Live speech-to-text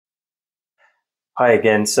Hi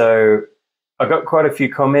again. So I got quite a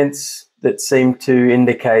few comments that seemed to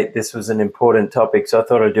indicate this was an important topic. So I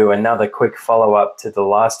thought I'd do another quick follow-up to the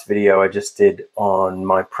last video I just did on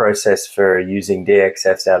my process for using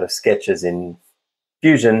DXFs out of sketches in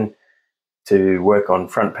Fusion to work on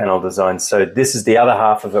front panel designs. So this is the other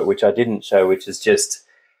half of it, which I didn't show, which is just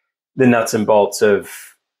the nuts and bolts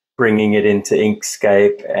of bringing it into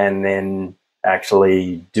Inkscape and then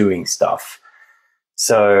actually doing stuff.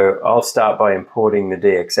 So I'll start by importing the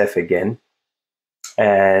DXF again,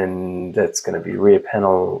 and that's going to be rear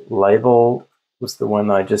panel label was the one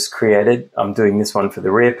I just created. I'm doing this one for the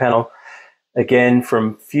rear panel. Again,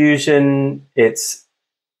 from Fusion, it's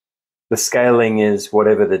the scaling is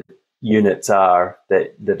whatever the units are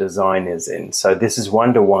that the design is in. So this is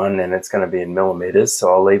 1:1 and it's going to be in millimeters.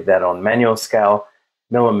 So I'll leave that on manual scale,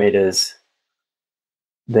 millimeters.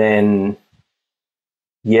 Then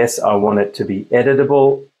yes, I want it to be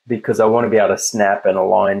editable because I want to be able to snap and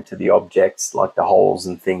align to the objects like the holes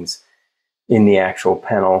and things in the actual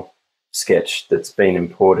panel sketch that's been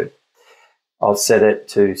imported. I'll set it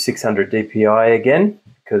to 600 dpi again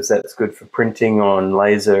because that's good for printing on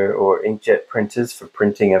laser or inkjet printers for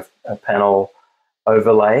printing a panel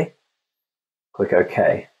overlay. Click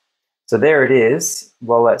OK. So there it is.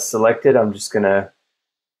 While that's selected, I'm just going to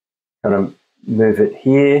kind of move it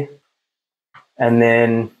here. And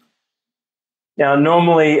then, now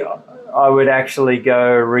normally I would actually go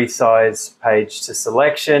resize page to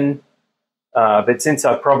selection, but since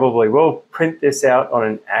I probably will print this out on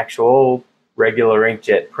an actual regular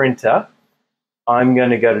inkjet printer, I'm going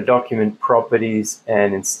to go to document properties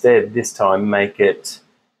and instead this time make it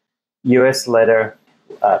US letter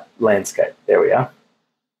landscape. There we are.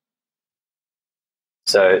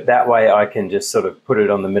 So that way I can just sort of put it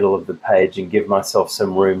on the middle of the page and give myself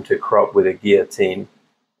some room to crop with a guillotine.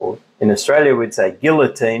 Or in Australia we'd say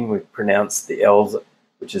guillotine, we pronounce the L's,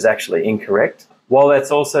 which is actually incorrect. While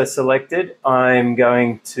that's also selected, I'm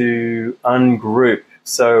going to ungroup.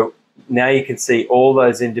 So now you can see all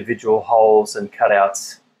those individual holes and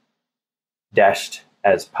cutouts dashed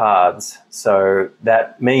as paths. So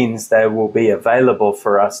that means they will be available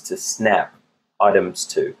for us to snap items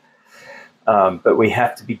to. But we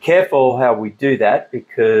have to be careful how we do that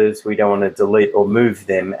because we don't want to delete or move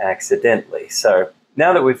them accidentally. So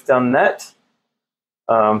now that we've done that,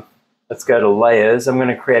 let's go to layers. I'm going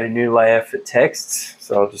to create a new layer for text.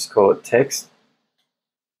 So I'll just call it text.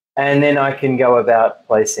 And then I can go about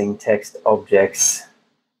placing text objects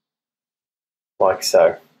like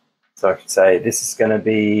so. So I can say this is going to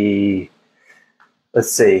be,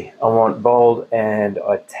 let's see, I want bold and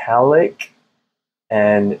italic.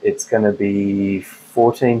 And it's going to be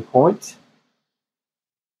 14 point.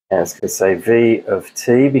 And it's going to say V of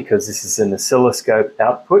T because this is an oscilloscope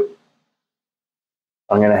output.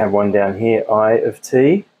 I'm going to have one down here, I of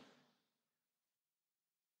T.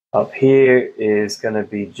 Up here is going to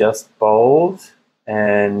be just bold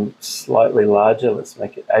and slightly larger. Let's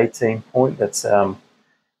make it 18 point. That's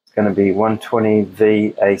it's going to be 120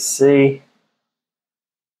 VAC.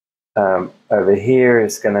 Over here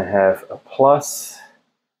is going to have a plus.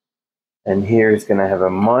 And here is going to have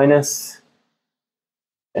a minus,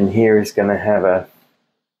 and here is going to have a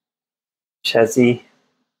chassis.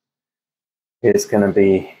 Here's going to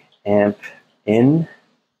be amp in,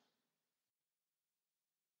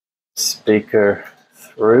 speaker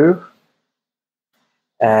through,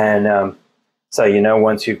 and so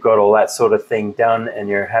once you've got all that sort of thing done and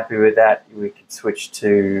you're happy with that, we can switch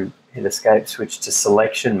to hit escape, switch to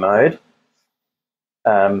selection mode.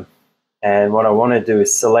 And what I want to do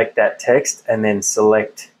is select that text and then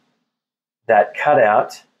select that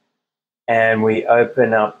cutout, and we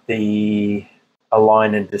open up the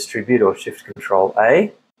align and distribute or shift control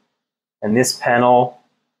A. And this panel,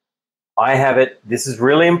 I have it, this is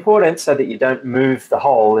really important so that you don't move the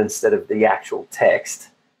hole instead of the actual text.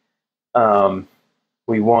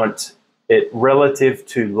 We want it relative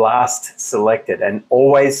to last selected, and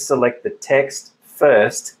always select the text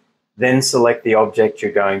first, then select the object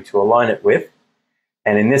you're going to align it with.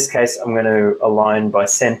 And in this case, I'm going to align by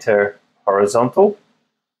center horizontal.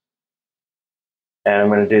 And I'm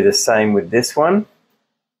going to do the same with this one.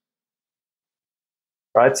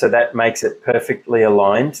 Right, so that makes it perfectly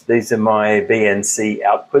aligned. These are my BNC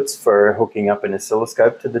outputs for hooking up an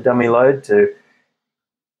oscilloscope to the dummy load to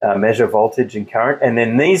measure voltage and current. And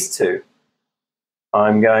then these two,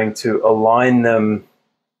 I'm going to align them,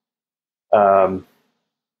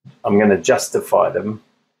 I'm going to justify them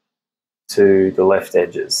to the left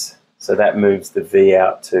edges. So that moves the V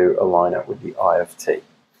out to align it with the I of T.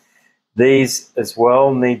 These as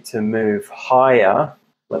well need to move higher.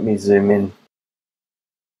 Let me zoom in.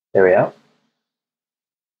 There we are.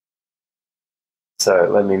 So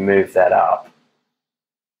let me move that up.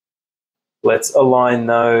 Let's align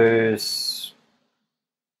those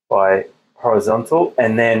by horizontal,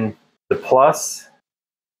 and then the plus.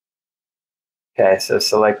 Okay, so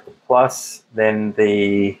select the plus, then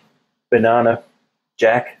the banana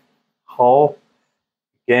jack hole.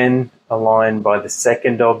 Again, align by the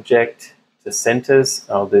second object to centers.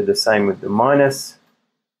 I'll do the same with the minus.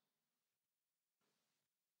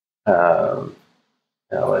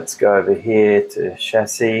 Now let's go over here to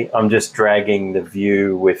chassis. I'm just dragging the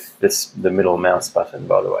view with the middle mouse button,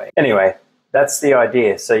 by the way. Anyway, that's the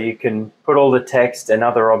idea. So you can put all the text and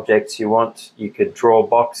other objects you want. You could draw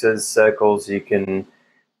boxes, circles. You can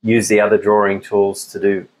use the other drawing tools to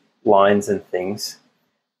do lines and things.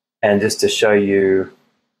 And just to show you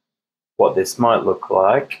what this might look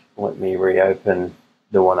like, let me reopen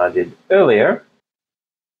the one I did earlier.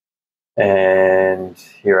 And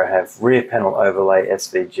here I have rear panel overlay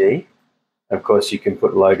SVG. Of course, you can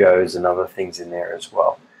put logos and other things in there as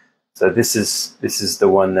well. So this is the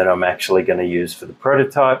one that I'm actually going to use for the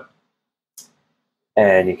prototype.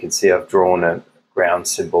 And you can see I've drawn a ground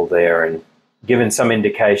symbol there and given some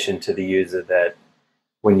indication to the user that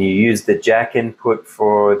when you use the jack input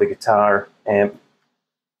for the guitar amp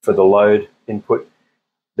for the load input,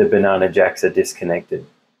 the banana jacks are disconnected.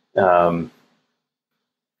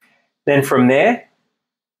 Then from there,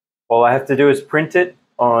 all I have to do is print it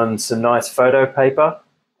on some nice photo paper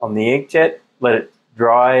on the inkjet, let it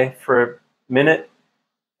dry for a minute,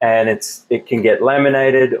 and it can get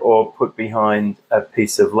laminated or put behind a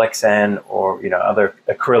piece of Lexan or other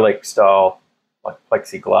acrylic style like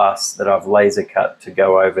plexiglass that I've laser cut to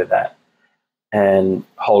go over that and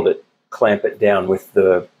clamp it down with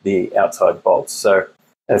the outside bolts. So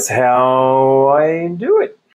that's how I do it.